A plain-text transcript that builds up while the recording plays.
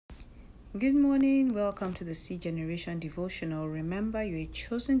Good morning. Welcome to the C Generation Devotional. Remember, you're a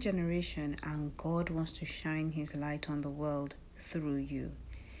chosen generation and God wants to shine His light on the world through you.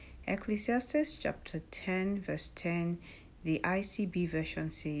 Ecclesiastes chapter 10, verse 10, the ICB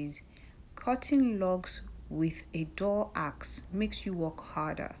version says, "Cutting logs with a dull axe makes you work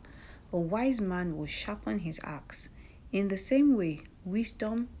harder. A wise man will sharpen his axe. In the same way,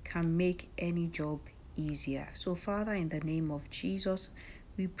 wisdom can make any job easier." So, Father, in the name of Jesus,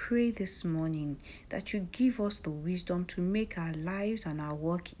 we pray this morning that you give us the wisdom to make our lives and our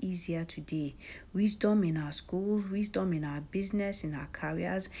work easier today. Wisdom in our schools, wisdom in our business, in our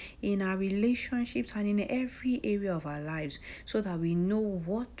careers, in our relationships, and in every area of our lives, so that we know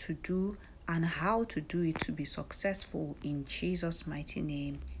what to do and how to do it to be successful. In Jesus' mighty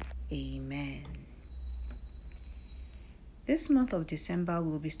name, amen. This month of December,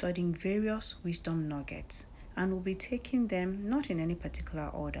 we'll be studying various wisdom nuggets, and we'll be taking them not in any particular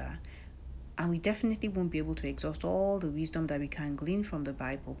order. And we definitely won't be able to exhaust all the wisdom that we can glean from the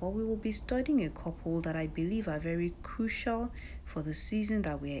Bible, but we will be studying a couple that I believe are very crucial for the season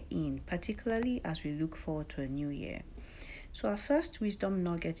that we're in, particularly as we look forward to a new year. So our first wisdom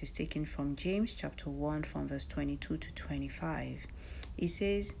nugget is taken from James chapter 1 from verse 22 to 25. It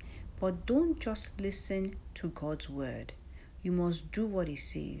says, "But don't just listen to God's word. You must do what it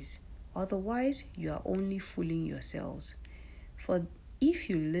says. Otherwise, you are only fooling yourselves. For if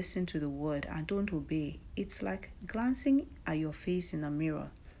you listen to the word and don't obey, it's like glancing at your face in a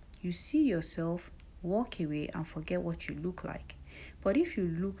mirror. You see yourself, walk away, and forget what you look like. But if you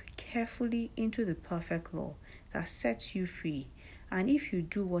look carefully into the perfect law that sets you free, and if you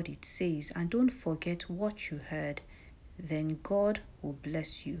do what it says and don't forget what you heard, then God will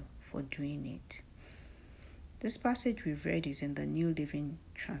bless you for doing it." This passage we've read is in the New Living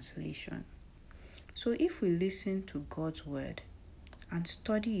Translation. So if we listen to God's word and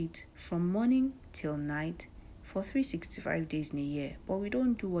study it from morning till night for 365 days in a year, but we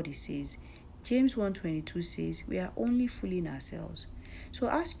don't do what it says, James 1:22 says we are only fooling ourselves. So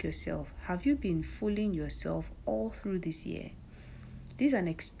ask yourself, have you been fooling yourself all through this year? This is an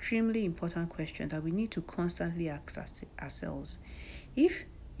extremely important question that we need to constantly ask ourselves. If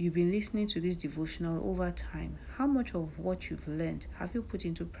you've been listening to this devotional over time, how much of what you've learned have you put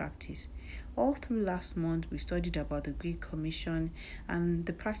into practice? All through last month, we studied about the Great Commission and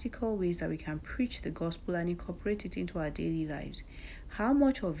the practical ways that we can preach the gospel and incorporate it into our daily lives. How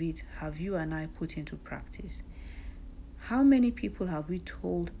much of it have you and I put into practice? How many people have we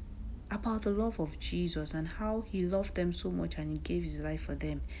told about the love of Jesus and how He loved them so much and He gave His life for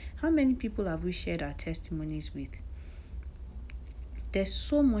them? How many people have we shared our testimonies with? There's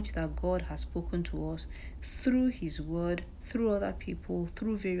so much that God has spoken to us through His word, through other people,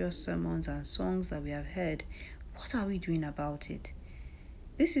 through various sermons and songs that we have heard. What are we doing about it?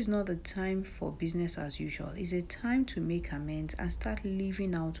 This is not the time for business as usual. It's a time to make amends and start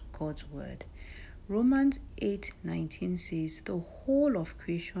living out God's word. Romans 8:19 says, "The whole of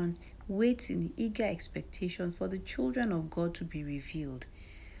creation waits in eager expectation for the children of God to be revealed."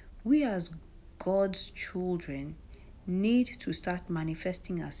 We as God's children need to start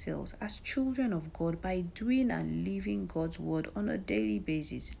manifesting ourselves as children of God by doing and living God's word on a daily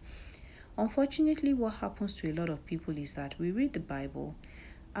basis. Unfortunately, what happens to a lot of people is that we read the Bible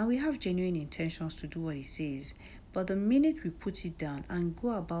and we have genuine intentions to do what it says, but the minute we put it down and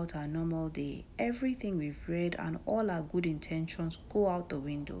go about our normal day, everything we've read and all our good intentions go out the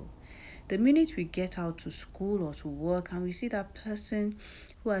window. The minute we get out to school or to work and we see that person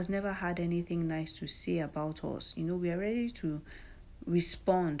who has never had anything nice to say about us, we are ready to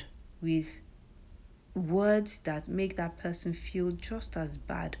respond with words that make that person feel just as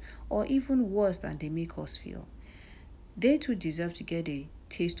bad or even worse than they make us feel. They too deserve to get a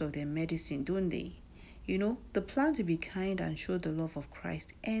taste of their medicine, don't they? The plan to be kind and show the love of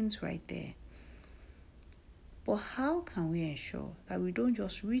Christ ends right there. But how can we ensure that we don't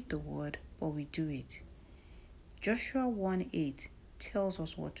just read the word, but we do it? Joshua 1:8 tells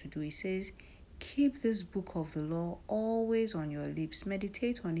us what to do. It says, "Keep this book of the law always on your lips.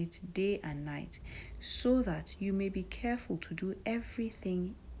 Meditate on it day and night, so that you may be careful to do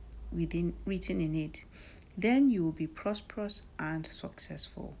everything written in it. Then you will be prosperous and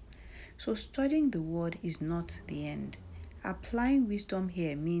successful." So studying the word is not the end. Applying wisdom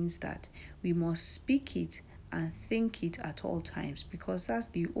here means that we must speak it and think it at all times, because that's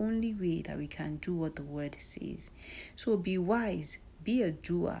the only way that we can do what the word says. So be wise, be a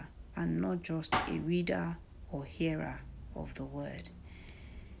doer, and not just a reader or hearer of the word.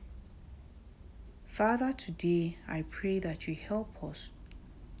 Father, today I pray that you help us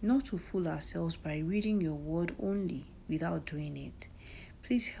not to fool ourselves by reading your word only without doing it.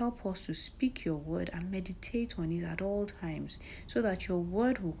 Please help us to speak your word and meditate on it at all times so that your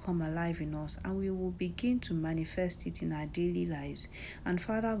word will come alive in us and we will begin to manifest it in our daily lives. And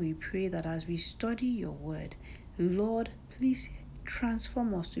Father, we pray that as we study your word, Lord, please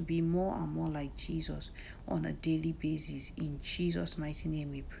transform us to be more and more like Jesus on a daily basis. In Jesus' mighty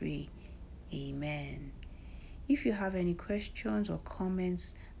name we pray. Amen. If you have any questions or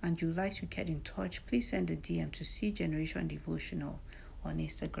comments and you'd like to get in touch, please send a DM to C Generation Devotional on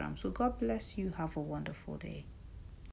Instagram. So God bless you. Have a wonderful day.